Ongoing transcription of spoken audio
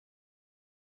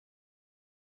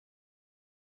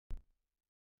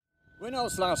When I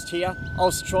was last here, I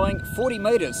was trying 40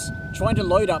 metres, trying to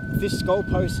load up this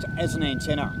goalpost as an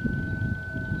antenna.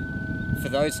 For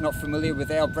those not familiar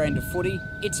with our brand of footy,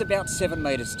 it's about 7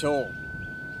 metres tall.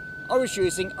 I was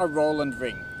using a Rowland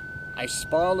Ring, a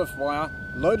spiral of wire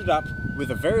loaded up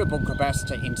with a variable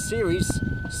capacitor in series,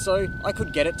 so I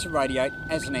could get it to radiate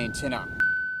as an antenna.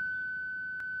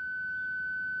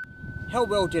 How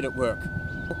well did it work?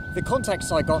 The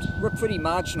contacts I got were pretty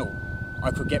marginal.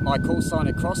 I could get my call sign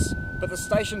across, but the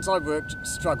stations I worked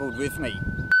struggled with me.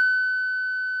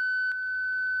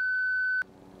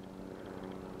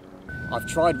 I've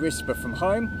tried WSPR from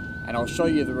home, and I'll show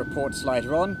you the reports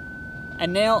later on,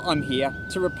 and now I'm here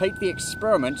to repeat the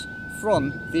experiment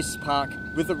from this park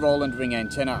with the Rowland Ring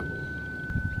antenna.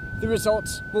 The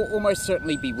results will almost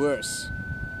certainly be worse.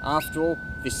 After all,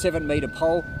 this 7 metre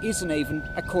pole isn't even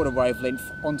a quarter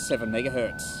wavelength on 7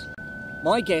 MHz.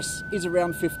 My guess is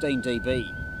around 15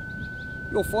 dB.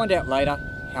 You'll find out later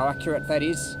how accurate that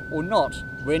is or not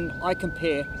when I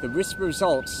compare the WSPR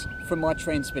results from my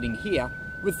transmitting here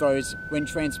with those when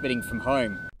transmitting from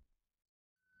home.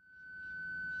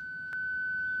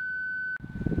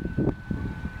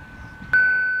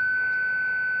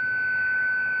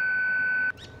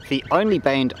 The only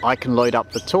band I can load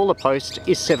up the taller post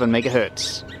is 7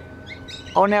 MHz.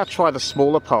 I'll now try the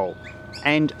smaller pole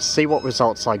and see what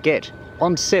results I get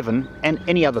on 7 and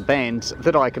any other bands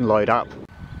that I can load up.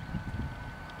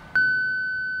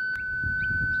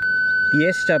 The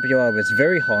SWR was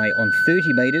very high on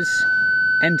 30 metres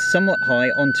and somewhat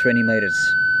high on 20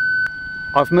 metres.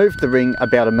 I've moved the ring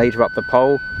about a metre up the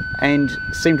pole and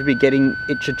seem to be getting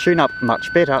it to tune up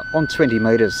much better on 20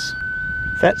 metres.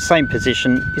 That same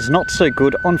position is not so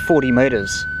good on 40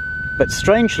 metres, but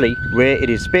strangely, where it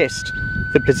is best,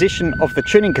 the position of the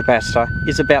tuning capacitor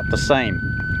is about the same,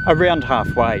 around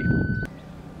halfway.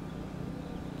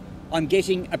 I'm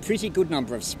getting a pretty good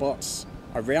number of spots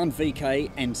around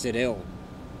VK and ZL.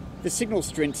 The signal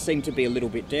strengths seem to be a little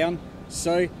bit down,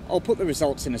 so I'll put the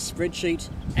results in a spreadsheet,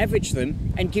 average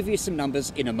them, and give you some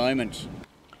numbers in a moment.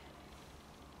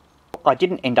 I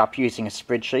didn't end up using a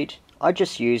spreadsheet, I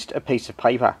just used a piece of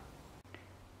paper.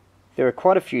 There are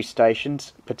quite a few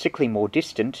stations, particularly more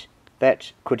distant,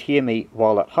 that could hear me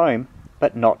while at home,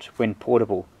 but not when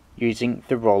portable, using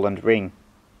the Rowland Ring.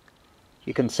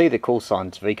 You can see the call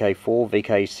signs VK4,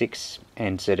 VK6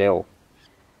 and ZL.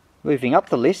 Moving up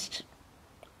the list,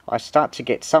 I start to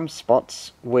get some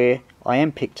spots where I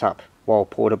am picked up while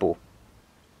portable.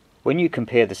 When you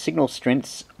compare the signal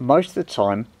strengths, most of the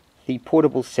time the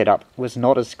portable setup was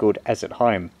not as good as at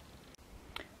home.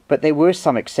 But there were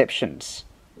some exceptions.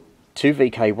 2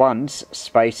 VK1s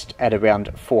spaced at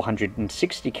around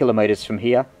 460 kilometers from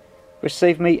here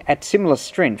received me at similar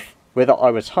strength whether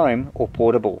I was home or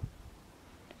portable.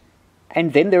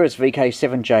 And then there is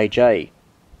VK7JJ,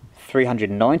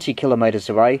 390 kilometers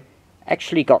away,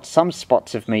 actually got some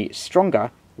spots of me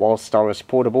stronger whilst I was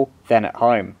portable than at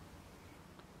home.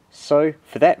 So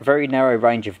for that very narrow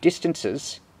range of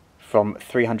distances, from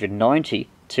 390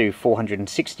 to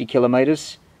 460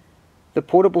 kilometers, the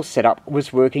portable setup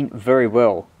was working very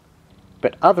well,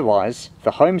 but otherwise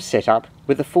the home setup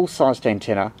with a full-sized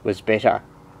antenna was better.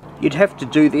 You'd have to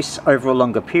do this over a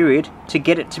longer period to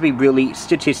get it to be really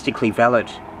statistically valid.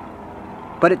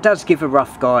 But it does give a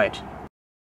rough guide.